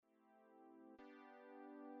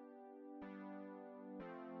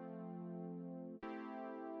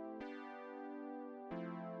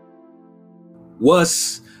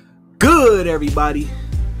What's good, everybody?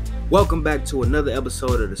 Welcome back to another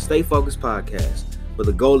episode of the Stay Focused Podcast, where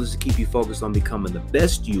the goal is to keep you focused on becoming the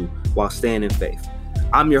best you while staying in faith.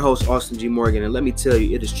 I'm your host, Austin G. Morgan, and let me tell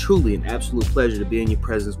you, it is truly an absolute pleasure to be in your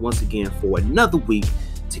presence once again for another week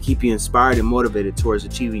to keep you inspired and motivated towards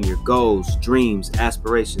achieving your goals, dreams,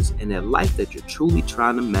 aspirations, and that life that you're truly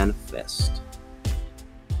trying to manifest.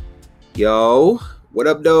 Yo, what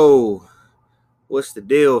up, though? What's the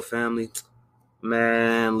deal, family?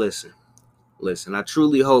 Man, listen, I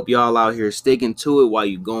truly hope y'all out here sticking to it while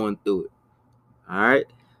you're going through it. All right.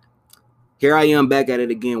 Here I am back at it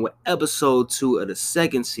again with episode 2 of the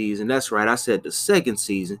second season. That's right. I said the second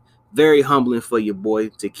season. Very humbling for your boy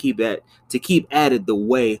to keep at it the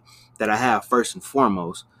way that I have first and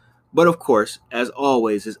foremost. But of course, as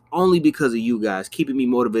always, it's only because of you guys keeping me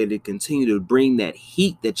motivated to continue to bring that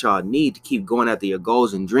heat that y'all need to keep going after your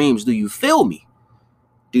goals and dreams. Do you feel me?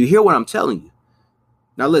 Do you hear what I'm telling you?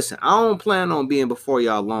 Now listen, I don't plan on being before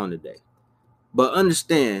y'all long today, but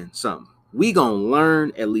understand something. We gonna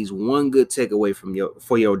learn at least one good takeaway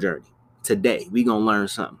for your journey today. We gonna learn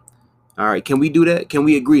something. All right, can we do that? Can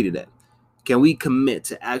we agree to that? Can we commit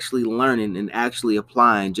to actually learning and actually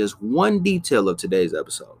applying just one detail of today's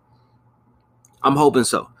episode? I'm hoping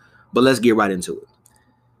so, but let's get right into it.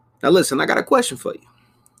 Now listen, I got a question for you.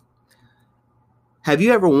 Have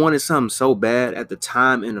you ever wanted something so bad at the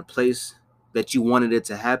time and a place that you wanted it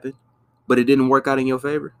to happen, but it didn't work out in your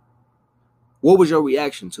favor? What was your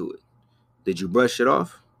reaction to it? Did you brush it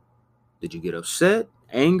off? Did you get upset,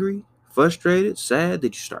 angry, frustrated, sad?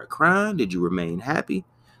 Did you start crying? Did you remain happy?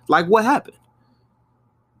 Like, what happened?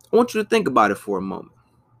 I want you to think about it for a moment,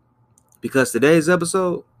 because today's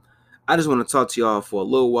episode, I just want to talk to y'all for a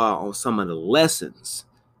little while on some of the lessons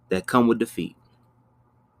that come with defeat.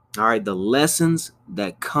 All right, the lessons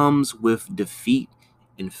that comes with defeat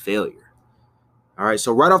and failure. All right,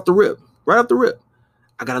 so right off the rip,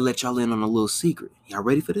 I got to let y'all in on a little secret. Y'all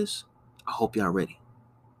ready for this? I hope y'all ready.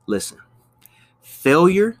 Listen,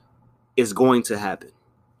 failure is going to happen.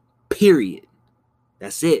 Period.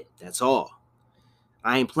 That's it. That's all.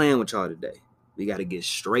 I ain't playing with y'all today. We got to get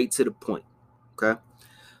straight to the point, okay?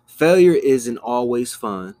 Failure isn't always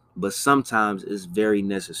fun, but sometimes it's very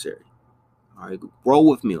necessary. All right, roll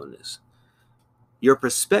with me on this. Your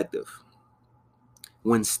perspective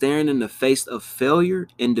when staring in the face of failure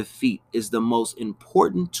and defeat is the most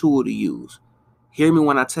important tool to use. Hear me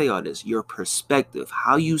when I tell y'all this. Your perspective,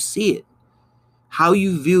 how you see it, how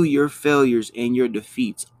you view your failures and your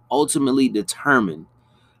defeats ultimately determine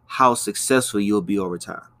how successful you'll be over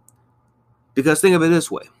time. Because think of it this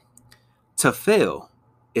way. To fail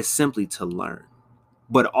is simply to learn,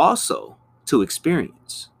 but also to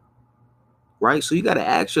experience. Right? So you got to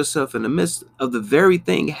ask yourself in the midst of the very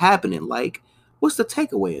thing happening, like, what's the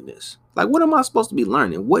takeaway in this? Like, what am I supposed to be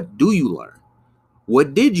learning? What do you learn?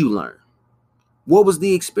 What did you learn? What was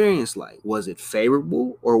the experience like? Was it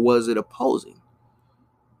favorable or was it opposing?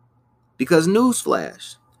 Because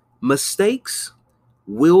newsflash, mistakes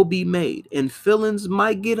will be made and feelings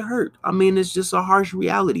might get hurt. I mean, it's just a harsh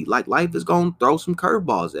reality. Like, life is going to throw some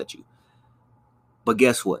curveballs at you. But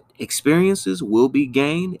guess what? Experiences will be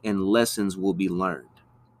gained and lessons will be learned.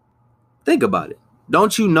 Think about it.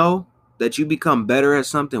 Don't you know that you become better at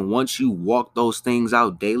something once you walk those things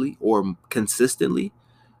out daily or consistently?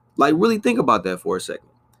 Like, really think about that for a second.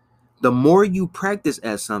 The more you practice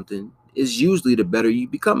at something is usually the better you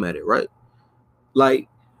become at it, right? Like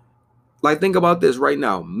think about this right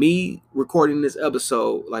now. Me recording this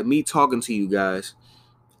episode, like me talking to you guys,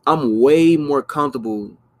 I'm way more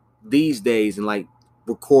comfortable these days and like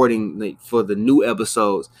recording like for the new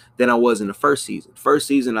episodes than I was in the first season. First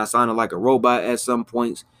season, I sounded like a robot at some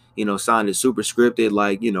points, sounded super scripted,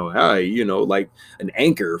 like, hey, like an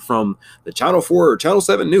anchor from the Channel 4 or Channel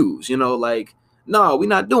 7 news, like, no, we're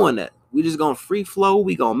not doing that. We just gonna free flow.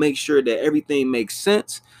 We gonna make sure that everything makes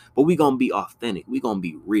sense, but we gonna be authentic. We gonna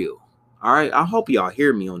be real. All right, I hope y'all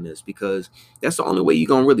hear me on this, because that's the only way you're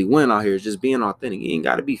going to really win out here is just being authentic. You ain't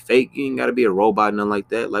got to be fake. You ain't got to be a robot, nothing like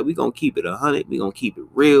that. Like, we going to keep it 100. We going to keep it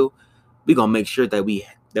real. We going to make sure that we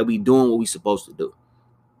doing what we supposed to do.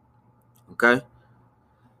 Okay?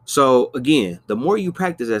 So, again, the more you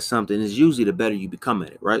practice at something is usually the better you become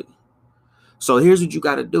at it, right? So, here's what you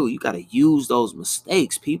got to do. You got to use those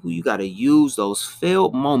mistakes, people. You got to use those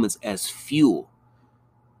failed moments as fuel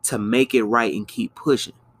to make it right and keep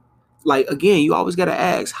pushing. Like, again, you always got to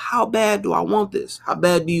ask, how bad do I want this? How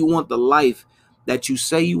bad do you want the life that you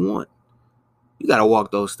say you want? You got to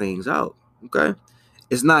walk those things out, okay?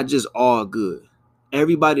 It's not just all good.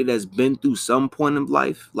 Everybody that's been through some point of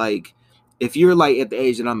life, like if you're like at the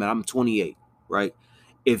age that I'm 28, right?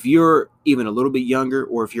 if you're even a little bit younger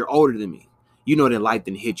or if you're older than me, you know that life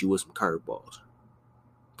didn't hit you with some curveballs.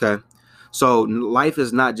 Okay. So life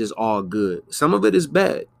is not just all good. Some of it is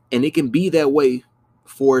bad, and it can be that way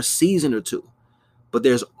for a season or two, but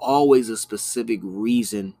there's always a specific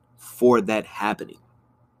reason for that happening.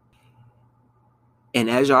 And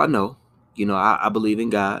as y'all know, I believe in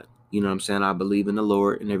God. You know what I'm saying? I believe in the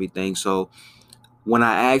Lord and everything. So when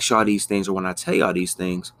I ask y'all these things, or when I tell y'all these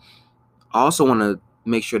things, I also want to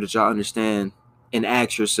make sure that y'all understand and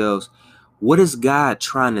ask yourselves, what is God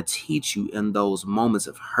trying to teach you in those moments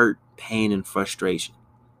of hurt, pain, and frustration?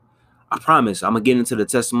 I promise I'm going to get into the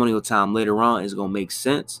testimonial time later on. It's going to make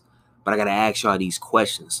sense, but I got to ask y'all these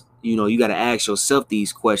questions. You got to ask yourself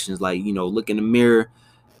these questions, like, look in the mirror,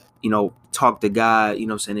 talk to God,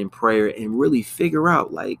 what I'm saying, in prayer, and really figure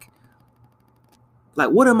out like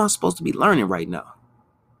what am I supposed to be learning right now?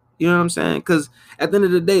 You know what I'm saying? Because at the end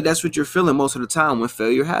of the day, that's what you're feeling most of the time when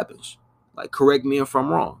failure happens. Like, correct me if I'm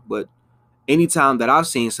wrong, but anytime that I've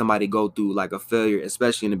seen somebody go through like a failure,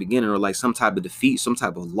 especially in the beginning, or like some type of defeat, some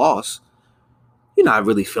type of loss, you're not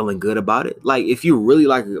really feeling good about it. Like, if you're really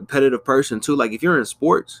like a competitive person too, like if you're in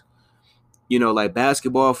sports, like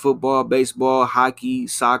basketball, football, baseball, hockey,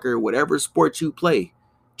 soccer, whatever sport you play,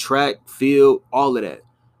 track, field, all of that.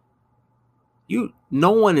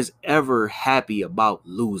 No one is ever happy about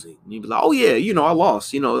losing. You be like, oh yeah, I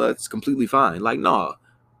lost. That's completely fine. Like, nah,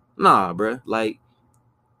 bruh. Like,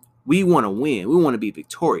 we want to win. We want to be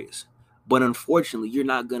victorious. But unfortunately, you're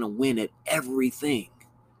not going to win at everything.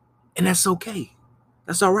 And that's okay.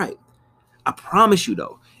 That's all right. I promise you,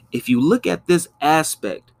 though, if you look at this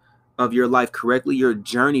aspect of your life correctly, your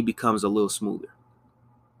journey becomes a little smoother.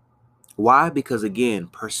 Why? Because, again,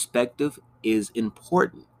 perspective is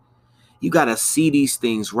important. You got to see these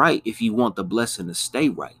things right if you want the blessing to stay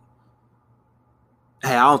right.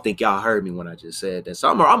 Hey, I don't think y'all heard me when I just said that. So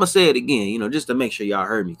I'm going to say it again, just to make sure y'all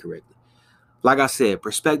heard me correctly. Like I said,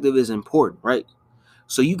 perspective is important, right?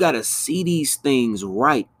 So you got to see these things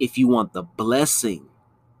right if you want the blessings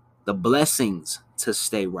to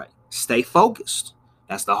stay right. Stay focused.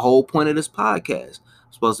 That's the whole point of this podcast.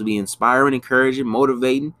 I'm supposed to be inspiring, encouraging,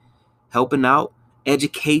 motivating, helping out,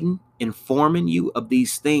 educating, informing you of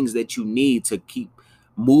these things that you need to keep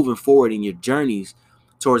moving forward in your journeys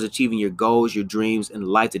towards achieving your goals, your dreams, and the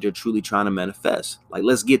life that you're truly trying to manifest. Like,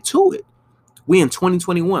 let's get to it. We in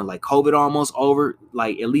 2021, like COVID almost over,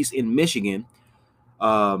 like at least in Michigan.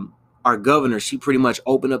 Our governor, she pretty much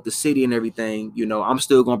opened up the city and everything. I'm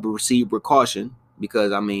still going to receive precaution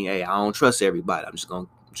because, hey, I don't trust everybody. I'm just going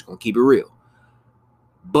to keep it real.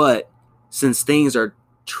 But since things are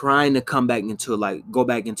trying to go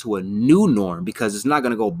back into a new norm, because it's not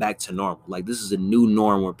going to go back to normal. Like, this is a new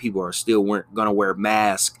norm where people are still going to wear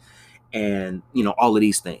masks and, all of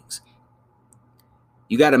these things.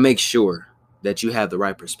 You got to make sure that you have the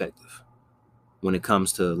right perspective when it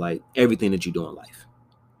comes to like everything that you do in life,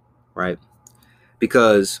 right?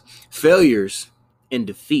 Because failures and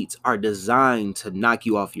defeats are designed to knock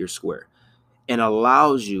you off your square and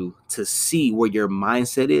allows you to see where your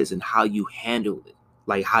mindset is and how you handle it,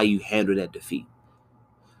 like how you handle that defeat.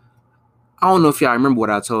 I don't know if y'all remember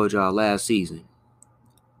what I told y'all last season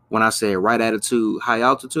when I said right attitude, high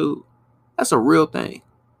altitude. That's a real thing.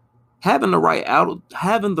 Having the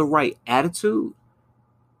right attitude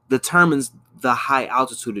determines the high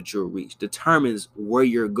altitude that you'll reach, determines where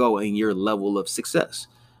you're going, your level of success.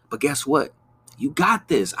 But guess what? You got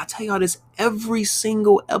this. I tell y'all this every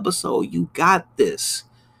single episode. You got this.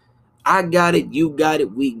 I got it. You got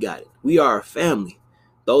it. We got it. We are a family.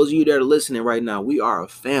 Those of you that are listening right now, we are a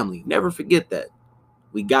family. Never forget that.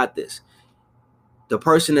 We got this. The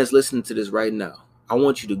person that's listening to this right now, I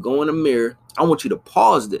want you to go in the mirror. I want you to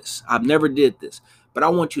pause this. I've never did this, but I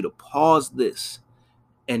want you to pause this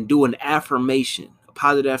and do an affirmation, a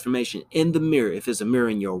positive affirmation in the mirror. If it's a mirror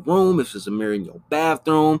in your room, if it's a mirror in your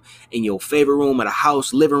bathroom, in your favorite room at a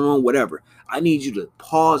house, living room, whatever, I need you to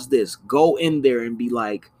pause this, go in there and be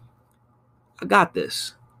like, I got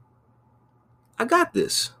this. I got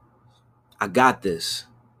this. I got this.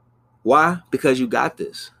 Why? Because you got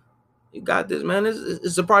this. You got this, man.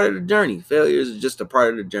 It's a part of the journey. Failure is just a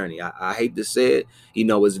part of the journey. I hate to say it.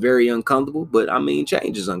 It's very uncomfortable, but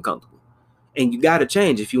change is uncomfortable. And you got to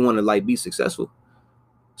change if you want to like be successful.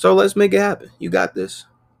 So let's make it happen. You got this.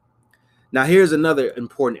 Now, here's another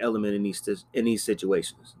important element in these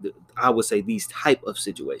situations. I would say these type of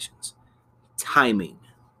situations. Timing.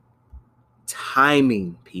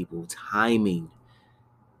 Timing, people. Timing.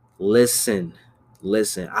 Listen.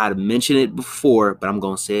 I've mentioned it before, but I'm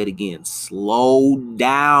going to say it again. Slow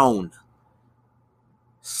down.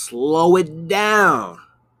 Slow it down.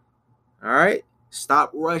 All right?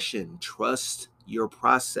 Stop rushing. Trust your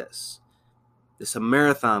process. It's a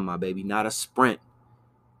marathon, my baby, not a sprint.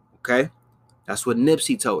 Okay? That's what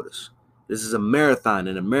Nipsey told us. This is a marathon,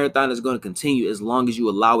 and a marathon is going to continue as long as you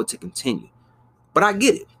allow it to continue. But I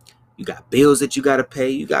get it. You got bills that you got to pay.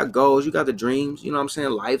 You got goals. You got the dreams. You know what I'm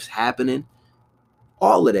saying? Life's happening.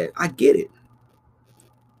 All of that. I get it.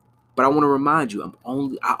 But I want to remind you,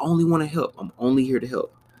 I only want to help. I'm only here to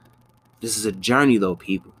help. This is a journey, though,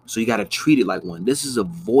 people. So you got to treat it like one. This is a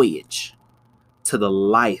voyage to the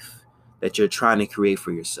life that you're trying to create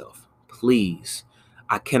for yourself. Please,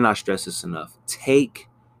 I cannot stress this enough. Take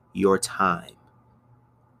your time.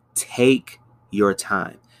 Take your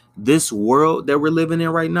time. This world that we're living in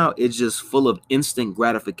right now is just full of instant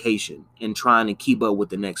gratification and trying to keep up with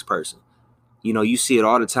the next person. You know, you see it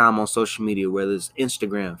all the time on social media, whether it's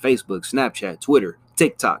Instagram, Facebook, Snapchat, Twitter,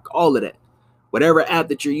 TikTok, all of that. Whatever app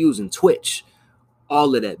that you're using, Twitch,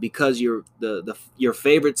 all of that, because your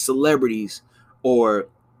favorite celebrities or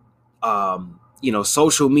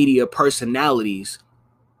social media personalities,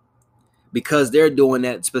 because they're doing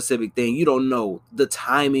that specific thing, you don't know the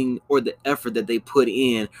timing or the effort that they put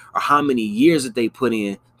in or how many years that they put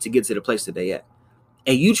in to get to the place that they at.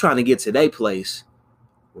 And you trying to get to their place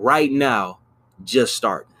right now, just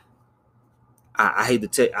starting. I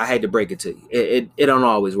hate to break it to you. It don't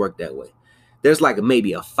always work that way. There's like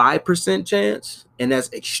maybe a 5% chance, and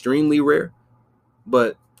that's extremely rare,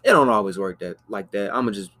 but it don't always work like that. I'm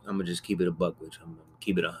gonna just keep it a buck with you. I'm gonna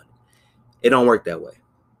keep it 100. It don't work that way.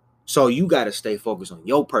 So you got to stay focused on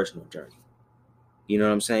your personal journey. You know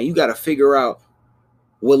what I'm saying? You got to figure out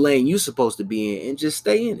what lane you're supposed to be in and just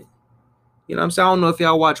stay in it. You know what I'm saying? I don't know if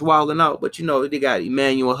y'all watch Wild 'N Out, but they got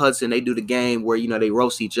Emmanuel Hudson. They do the game where, they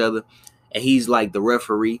roast each other, and he's like the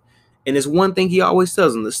referee. And it's one thing he always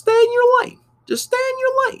tells them: to stay in your lane. Just stay in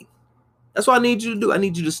your lane. That's what I need you to do. I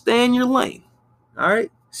need you to stay in your lane. All right?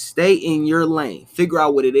 Stay in your lane. Figure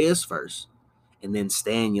out what it is first, and then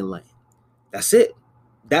stay in your lane. That's it.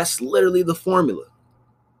 That's literally the formula.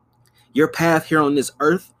 Your path here on this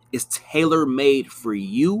earth is tailor-made for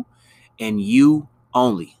you and you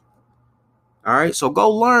only. All right? So go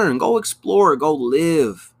learn, go explore, go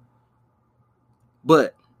live.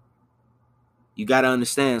 But you got to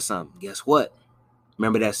understand something. Guess what?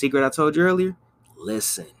 Remember that secret I told you earlier?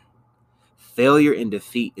 Listen. Failure and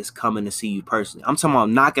defeat is coming to see you personally. I'm talking about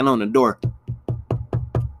knocking on the door.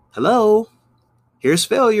 Hello? Here's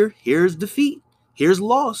failure. Here's defeat. Here's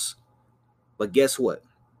loss. But guess what?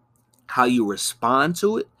 How you respond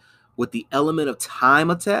to it with the element of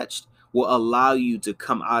time attached will allow you to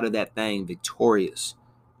come out of that thing victorious.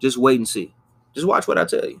 Just wait and see. Just watch what I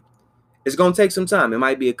tell you. It's going to take some time. It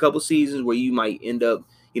might be a couple seasons where you might end up,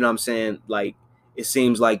 like it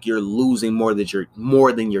seems like you're losing more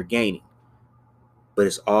than you're gaining. But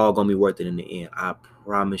it's all going to be worth it in the end. I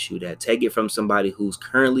promise you that. Take it from somebody who's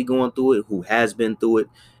currently going through it, who has been through it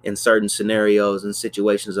in certain scenarios and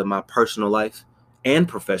situations of my personal life and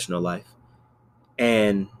professional life.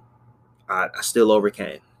 And I still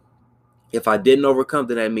overcame. If I didn't overcome,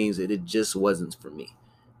 then that means that it just wasn't for me.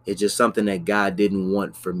 It's just something that God didn't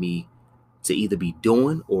want for me to either be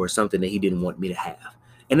doing or something that he didn't want me to have.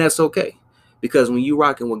 And that's okay. Because when you're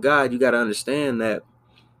rocking with God, you got to understand that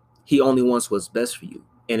he only wants what's best for you.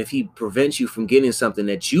 And if he prevents you from getting something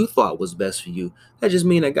that you thought was best for you, that just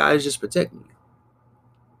means that God is just protecting you.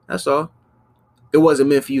 That's all. It wasn't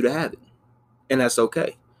meant for you to have it. And that's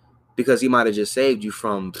okay. Because he might have just saved you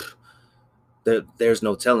from, there's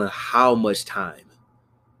no telling how much time.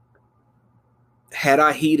 Had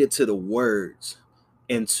I heeded to the words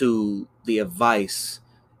and to the advice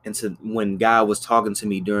and to when God was talking to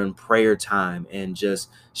me during prayer time and just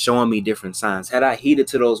showing me different signs, had I heeded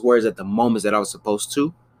to those words at the moments that I was supposed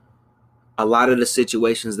to, a lot of the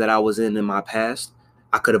situations that I was in my past,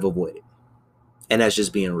 I could have avoided. And that's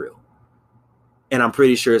just being real. And I'm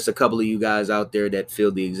pretty sure it's a couple of you guys out there that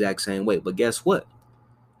feel the exact same way. But guess what?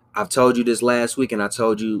 I've told you this last week, and I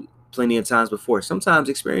told you plenty of times before. Sometimes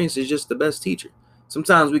experience is just the best teacher.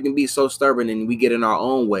 Sometimes we can be so stubborn and we get in our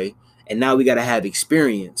own way. And now we got to have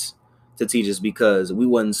experience to teach us because we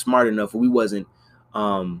wasn't smart enough. Or we weren't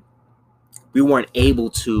able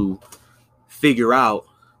to figure out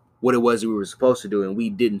what it was we were supposed to do. And we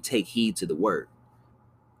didn't take heed to the word.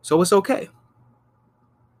 So it's okay.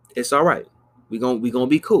 It's all right. We gonna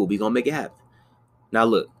be cool. We gonna make it happen. Now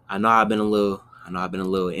look, I know I've been a little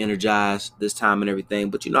energized this time and everything,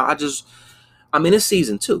 but I'm in a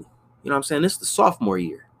season 2. You know what I'm saying? It's the sophomore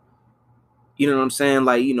year. You know what I'm saying?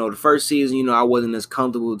 Like, the first season, I wasn't as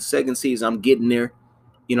comfortable. The second season, I'm getting there.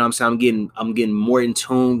 You know what I'm saying? I'm getting more in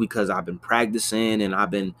tune because I've been practicing and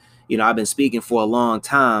I've been speaking for a long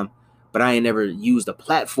time. but I ain't never used a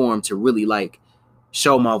platform to really like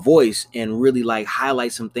show my voice and really like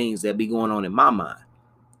highlight some things that be going on in my mind.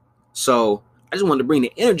 So I just wanted to bring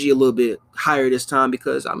the energy a little bit higher this time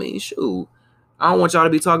because, I mean, shoot, I don't want y'all to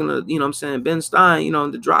be talking to, you know what I'm saying, Ben Stein, you know,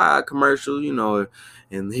 the dry commercial, you know,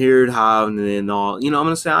 and here it how and then all, you know, I'm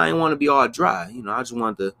going to say I didn't want to be all dry. You know, I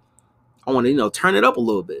want to, you know, turn it up a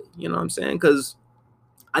little bit, you know what I'm saying? Because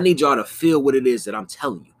I need y'all to feel what it is that I'm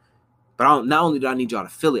telling you. But not only do I need y'all to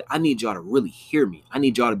feel it, I need y'all to really hear me. I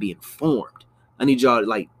need y'all to be informed. I need y'all to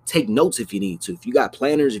like take notes if you need to. If you got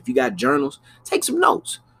planners, if you got journals, take some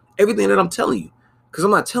notes. Everything that I'm telling you. Because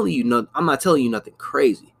I'm not telling you nothing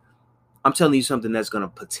crazy. I'm telling you something that's going to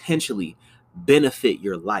potentially benefit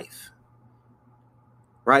your life.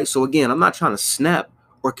 Right? So again, I'm not trying to snap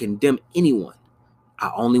or condemn anyone.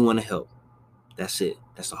 I only want to help. That's it.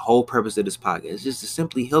 That's the whole purpose of this podcast. It's just to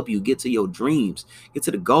simply help you get to your dreams, get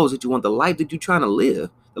to the goals that you want, the life that you're trying to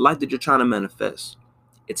live, the life that you're trying to manifest.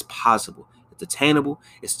 It's possible. It's attainable.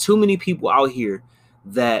 It's too many people out here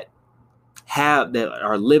that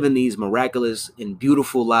are living these miraculous and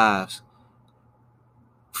beautiful lives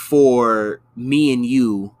for me and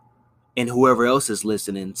you and whoever else is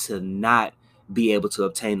listening to not be able to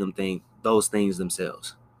obtain those things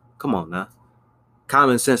themselves. Come on now.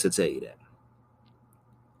 Common sense to tell you that.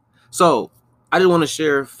 So I just want to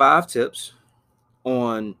share 5 tips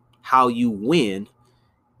on how you win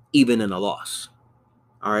even in a loss.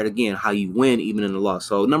 All right, again, how you win even in a loss.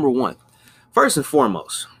 So number 1, first and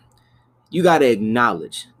foremost, you got to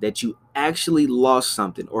acknowledge that you actually lost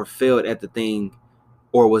something or failed at the thing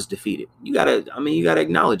or was defeated. You got to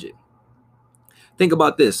acknowledge it. Think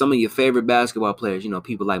about this. Some of your favorite basketball players, you know,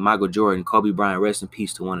 people like Michael Jordan, Kobe Bryant, rest in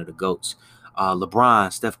peace to one of the GOATs.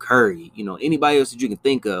 LeBron, Steph Curry, you know, anybody else that you can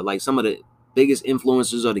think of, like some of the biggest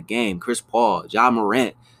influencers of the game, Chris Paul, Ja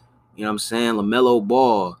Morant, you know what I'm saying, LaMelo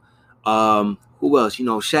Ball, who else, you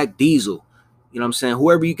know, Shaq Diesel, you know what I'm saying,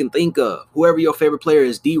 whoever you can think of, whoever your favorite player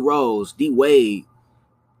is, D Rose, D Wade,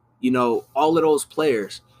 you know, all of those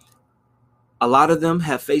players, a lot of them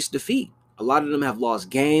have faced defeat. A lot of them have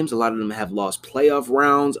lost games. A lot of them have lost playoff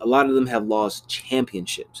rounds. A lot of them have lost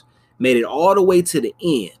championships, made it all the way to the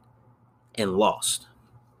end and lost.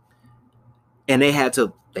 And they had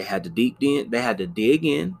to dig deep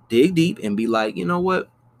and be like, you know what?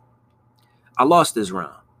 I lost this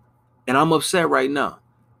round and I'm upset right now,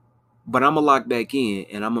 but I'm gonna lock back in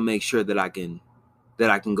and I'm gonna make sure that I can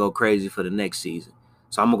go crazy for the next season.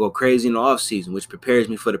 So I'm going to go crazy in the offseason, which prepares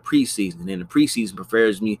me for the preseason. And the preseason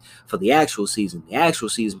prepares me for the actual season. The actual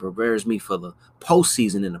season prepares me for the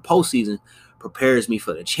postseason. And the postseason prepares me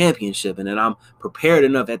for the championship. And then I'm prepared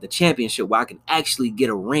enough at the championship where I can actually get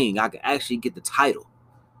a ring. I can actually get the title.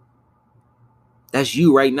 That's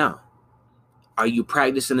you right now. Are you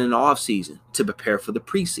practicing in the offseason to prepare for the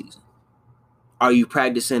preseason? Are you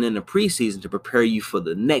practicing in the preseason to prepare you for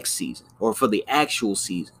the next season or for the actual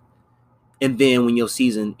season? And then when your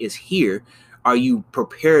season is here, are you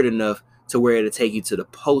prepared enough to where it'll take you to the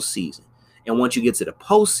postseason? And once you get to the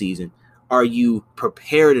postseason, are you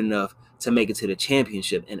prepared enough to make it to the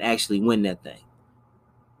championship and actually win that thing?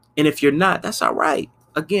 And if you're not, that's all right.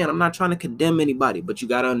 Again, I'm not trying to condemn anybody, but you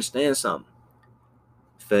got to understand something.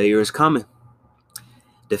 Failure is coming.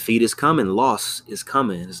 Defeat is coming. Loss is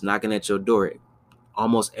coming. It's knocking at your door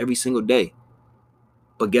almost every single day.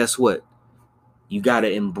 But guess what? You got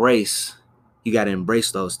to embrace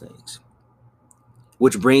those things.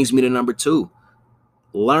 Which brings me to number 2.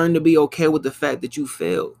 Learn to be okay with the fact that you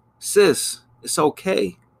failed. Sis, it's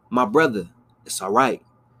okay. My brother, it's all right.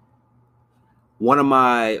 One of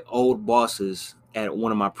my old bosses at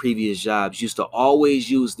one of my previous jobs used to always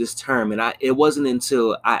use this term. And it wasn't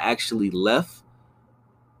until I actually left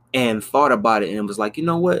and thought about it and was like, you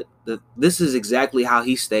know what? This is exactly how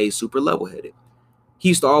he stays super level-headed. He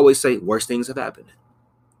used to always say, worse things have happened.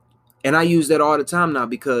 And I use that all the time now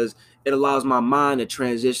because it allows my mind to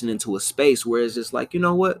transition into a space where it's just like, you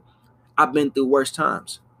know what? I've been through worse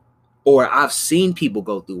times. Or I've seen people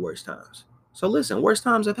go through worse times. So listen, worse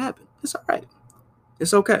times have happened. It's all right.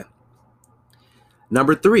 It's okay.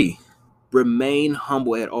 Number 3, remain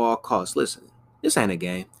humble at all costs. Listen, this ain't a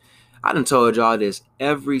game. I done told y'all this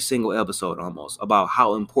every single episode almost about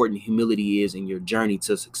how important humility is in your journey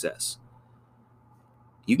to success.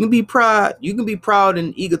 You can be proud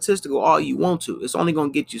and egotistical all you want to. It's only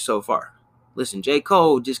going to get you so far. Listen, J.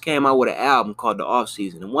 Cole just came out with an album called The Off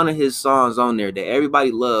Season. And one of his songs on there that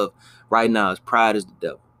everybody loves right now is Pride is the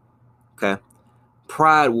Devil. Okay?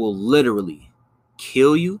 Pride will literally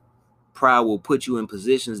kill you. Pride will put you in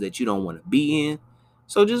positions that you don't want to be in.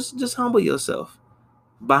 So just humble yourself.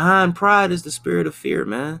 Behind pride is the spirit of fear,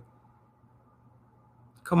 man.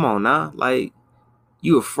 Come on now. Like,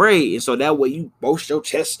 you afraid. And so that way you boast your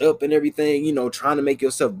chest up and everything, trying to make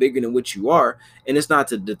yourself bigger than what you are. And it's not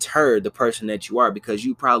to deter the person that you are, because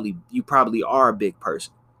you probably are a big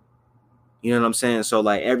person. You know what I'm saying? So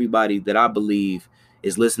like, everybody that I believe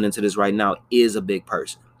is listening to this right now is a big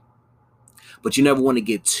person. But you never want to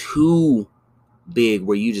get too big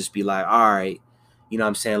where you just be like, all right, you know what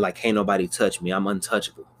I'm saying? Like, can't nobody touch me. I'm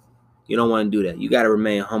untouchable. You don't want to do that. You got to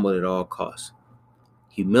remain humble at all costs.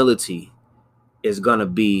 Humility is going to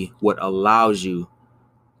be what allows you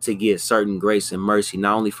to get certain grace and mercy,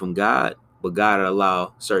 not only from God, but God will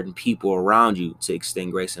allow certain people around you to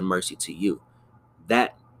extend grace and mercy to you.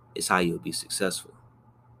 That is how you'll be successful.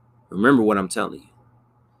 Remember what I'm telling you.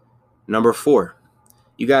 Number 4,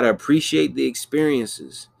 you got to appreciate the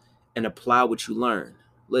experiences and apply what you learn.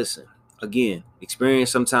 Listen, again,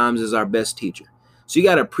 experience sometimes is our best teacher. So you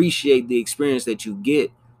got to appreciate the experience that you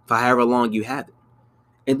get for however long you have it.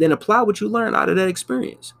 And then apply what you learned out of that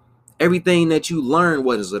experience. Everything that you learned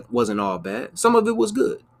wasn't all bad. Some of it was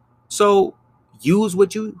good. So use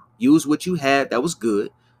what you had that was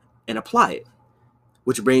good and apply it.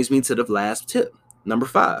 Which brings me to the last tip. Number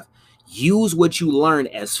 5, use what you learned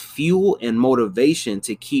as fuel and motivation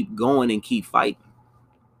to keep going and keep fighting.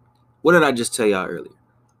 What did I just tell y'all earlier?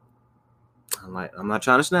 I'm not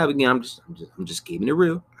trying to snap again. I'm just keeping it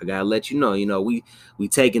real. I gotta let you know. We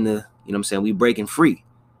taking the, we breaking free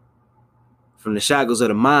from the shackles of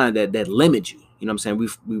the mind that limit you. You know what I'm saying?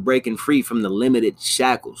 We breaking free from the limited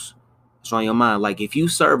shackles that's on your mind. Like, if you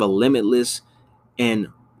serve a limitless and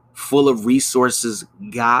full of resources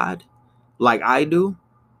God, like I do,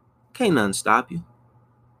 can't nothing stop you.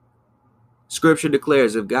 Scripture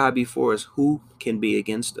declares, if God be for us, who can be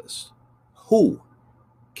against us? Who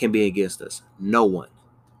can be against us? No one.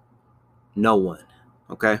 No one.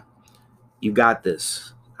 Okay? You got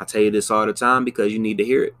this. I tell you this all the time because you need to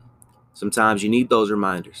hear it. Sometimes you need those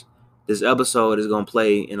reminders. This episode is going to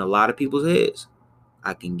play in a lot of people's heads.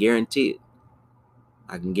 I can guarantee it.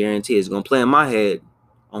 It's going to play in my head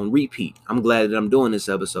on repeat. I'm glad that I'm doing this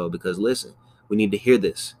episode because, listen, we need to hear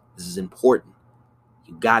this. This is important.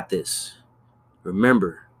 You got this.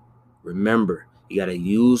 Remember, you got to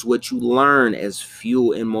use what you learn as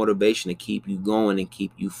fuel and motivation to keep you going and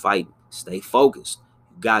keep you fighting. Stay focused.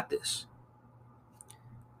 You got this.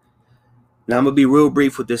 Now, I'm going to be real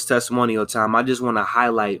brief with this testimonial time. I just want to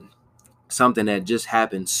highlight something that just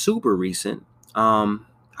happened super recent. I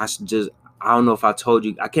don't know if I told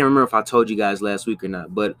you. I can't remember if I told you guys last week or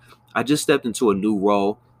not, but I just stepped into a new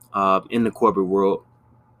role in the corporate world.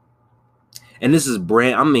 And this is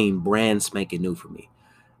brand spanking new for me.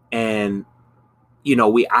 And,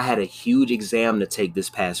 I had a huge exam to take this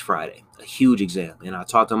past Friday, a huge exam. And I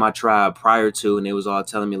talked to my tribe prior to, and they was all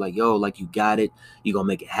telling me like, yo, like, you got it. You gonna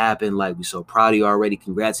make it happen. Like, we so proud of you already.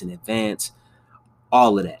 Congrats in advance.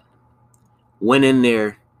 All of that. Went in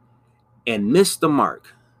there and missed the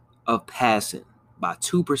mark of passing by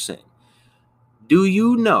 2%. Do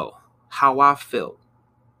you know how I felt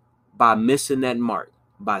by missing that mark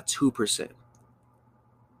by 2%?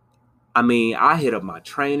 I mean, I hit up my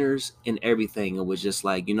trainers and everything. It was just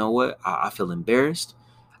like, you know what? I feel embarrassed.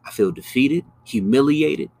 I feel defeated,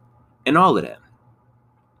 humiliated, and all of that.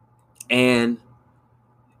 And,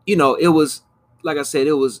 it was, like I said,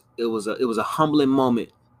 it was a humbling moment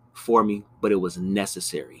for me, but it was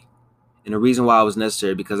necessary. And the reason why it was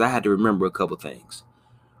necessary, because I had to remember a couple things.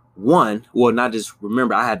 One, well, not just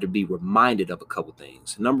remember, I had to be reminded of a couple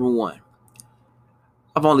things. Number 1,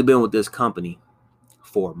 I've only been with this company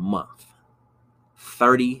for a month.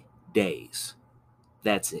 30 days.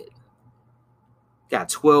 That's it. Got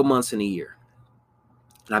 12 months in a year.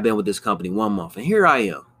 And I've been with this company 1 month. And here I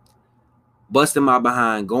am, busting my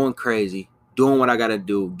behind, going crazy, doing what I got to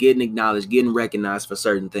do, getting acknowledged, getting recognized for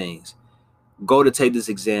certain things. Go to take this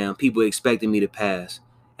exam. People expecting me to pass.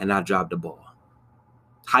 And I dropped the ball.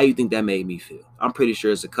 How you think that made me feel? I'm pretty sure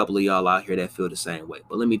there's a couple of y'all out here that feel the same way.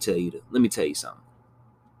 But let me tell you something.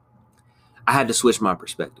 I had to switch my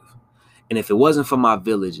perspective. And if it wasn't for my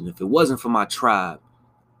village and if it wasn't for my tribe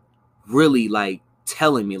really like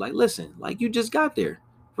telling me like, listen, like, you just got there,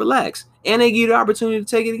 relax. And they give you the opportunity to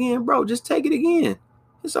take it again, bro, just take it again.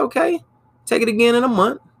 It's okay. Take it again in a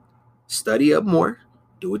month, study up more,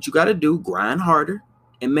 do what you got to do, grind harder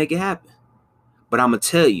and make it happen. But I'm going to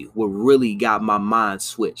tell you what really got my mind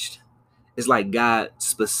switched. It's like God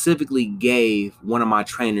specifically gave one of my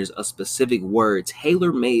trainers a specific word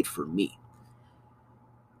tailor-made for me.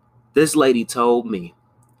 This lady told me,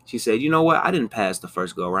 she said, you know what? I didn't pass the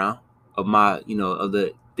first go around of my, of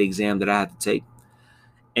the exam that I had to take.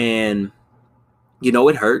 And,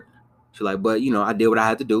 it hurt. She's like, but, I did what I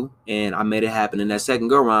had to do, and I made it happen. In that second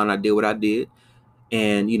go-around, I did what I did,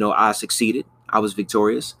 and, I succeeded. I was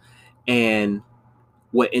victorious. And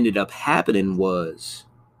what ended up happening was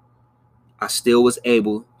I still was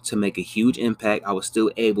able to make a huge impact. I was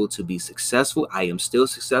still able to be successful. I am still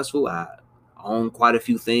successful. I own quite a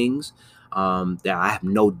few things that I have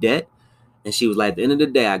no debt. And she was like, at the end of the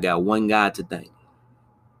day, I got one God to thank.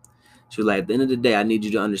 She was like, at the end of the day, I need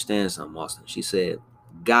you to understand something, Austin. She said,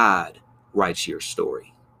 God writes your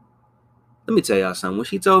story. Let me tell y'all something. When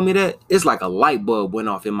she told me that, it's like a light bulb went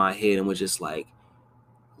off in my head and was just like,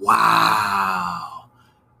 wow.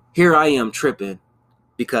 Here I am tripping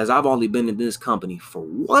because I've only been in this company for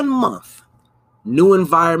 1 month. New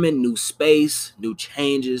environment, new space, new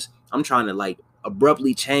changes. I'm trying to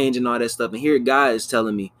abruptly change and all that stuff. And here God is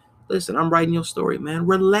telling me, listen, I'm writing your story, man.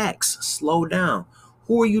 Relax, slow down.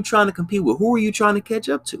 Who are you trying to compete with? Who are you trying to catch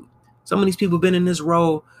up to? Some of these people have been in this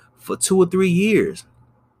role for 2 or 3 years,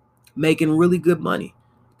 making really good money.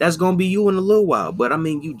 That's going to be you in a little while. But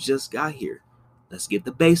you just got here. Let's get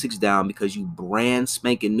the basics down because you brand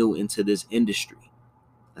spanking new into this industry.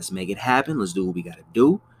 Let's make it happen. Let's do what we got to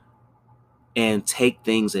do and take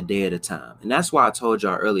things a day at a time. And that's why I told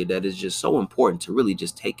y'all earlier that it's just so important to really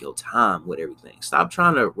just take your time with everything. Stop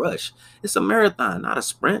trying to rush. It's a marathon, not a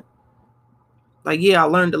sprint. I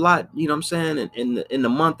learned a lot, in the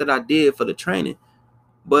month that I did for the training,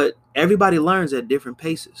 but everybody learns at different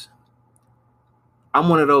paces. I'm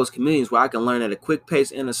one of those comedians where I can learn at a quick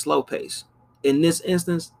pace and a slow pace. In this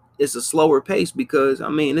instance, it's a slower pace because,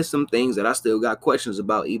 there's some things that I still got questions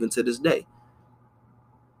about even to this day.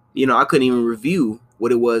 I couldn't even review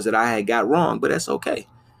what it was that I had got wrong, but that's okay.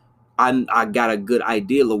 I got a good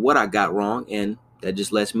idea of what I got wrong, and that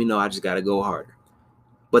just lets me know I just got to go harder.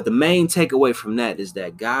 But the main takeaway from that is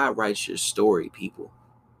that God writes your story, people.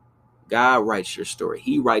 God writes your story.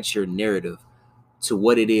 He writes your narrative to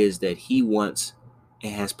what it is that he wants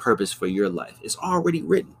and has purpose for your life. It's already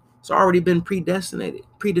written. It's already been predestinated,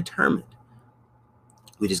 predetermined.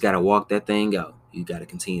 We just got to walk that thing out. You got to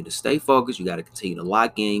continue to stay focused. You got to continue to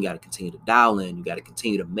lock in. You got to continue to dial in. You got to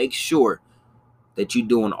continue to make sure that you're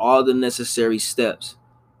doing all the necessary steps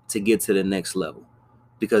to get to the next level.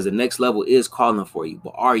 Because the next level is calling for you.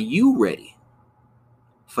 But are you ready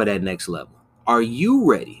for that next level? Are you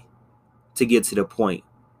ready to get to the point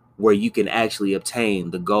where you can actually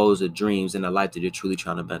obtain the goals, the dreams, and the life that you're truly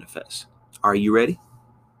trying to manifest? Are you ready?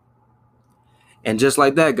 And just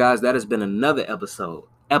like that, guys, that has been another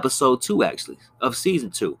episode 2, actually, of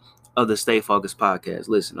season 2 of the Stay Focused podcast.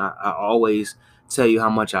 Listen, I always tell you how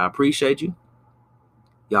much I appreciate you.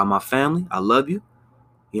 Y'all my family. I love you.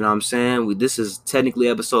 You know what I'm saying? This is technically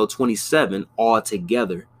episode 27 all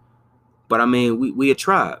together. But we a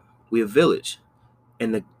tribe. We a village.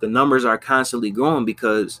 And the numbers are constantly growing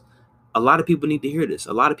because a lot of people need to hear this.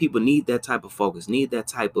 A lot of people need that type of focus, need that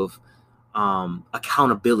type of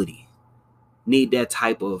accountability, need that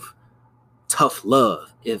type of tough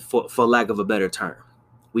love, for lack of a better term.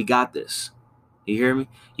 We got this. You hear me?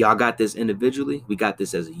 Y'all got this individually. We got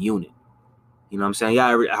this as a unit. You know what I'm saying?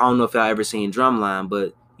 I don't know if y'all ever seen Drumline,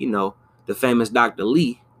 but, the famous Dr.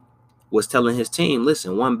 Lee was telling his team,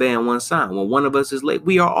 listen, one band, one sound. When one of us is late,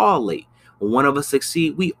 we are all late. When one of us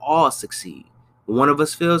succeed, we all succeed. When one of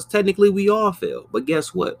us fails, technically we all fail. But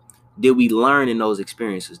guess what? Did we learn in those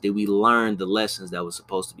experiences? Did we learn the lessons that was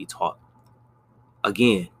supposed to be taught?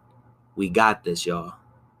 Again, we got this, y'all.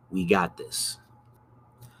 We got this.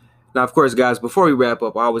 Now, of course, guys, before we wrap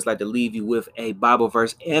up, I always like to leave you with a Bible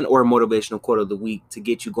verse and or motivational quote of the week to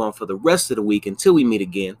get you going for the rest of the week until we meet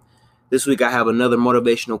again. This week, I have another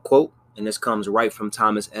motivational quote, and this comes right from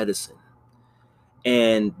Thomas Edison.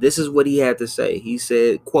 And this is what he had to say. He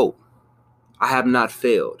said, quote, "I have not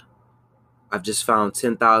failed. I've just found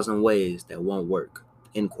 10,000 ways that won't work,"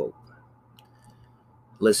 end quote.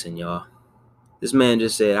 Listen, y'all. This man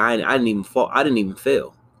just said, I didn't even fall. I didn't even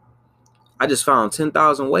fail. I just found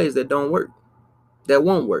 10,000 ways that don't work, that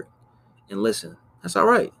won't work. And listen, that's all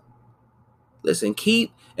right. Listen,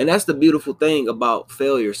 and that's the beautiful thing about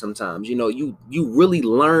failure sometimes. You really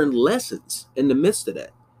learn lessons in the midst of that.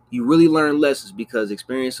 You really learn lessons because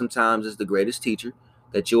experience sometimes is the greatest teacher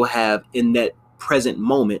that you'll have in that present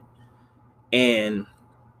moment. And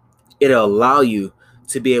it'll allow you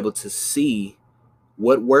to be able to see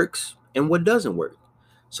what works and what doesn't work.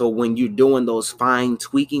 So when you're doing those when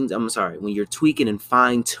you're tweaking and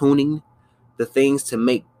fine tuning the things to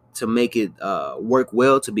make it work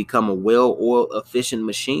well, to become a well-oiled, efficient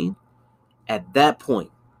machine, at that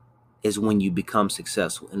point is when you become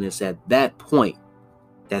successful. And it's at that point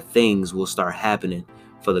that things will start happening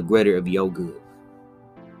for the greater of your good.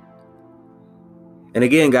 And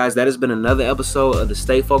again, guys, that has been another episode of the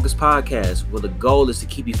Stay Focused podcast, where the goal is to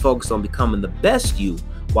keep you focused on becoming the best you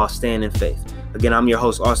while staying in faith. Again, I'm your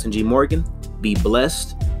host, Austin G. Morgan. Be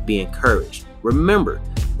blessed, be encouraged. Remember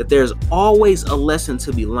that there's always a lesson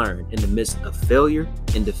to be learned in the midst of failure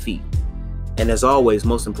and defeat. And as always,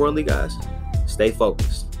 most importantly, guys, stay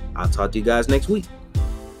focused. I'll talk to you guys next week.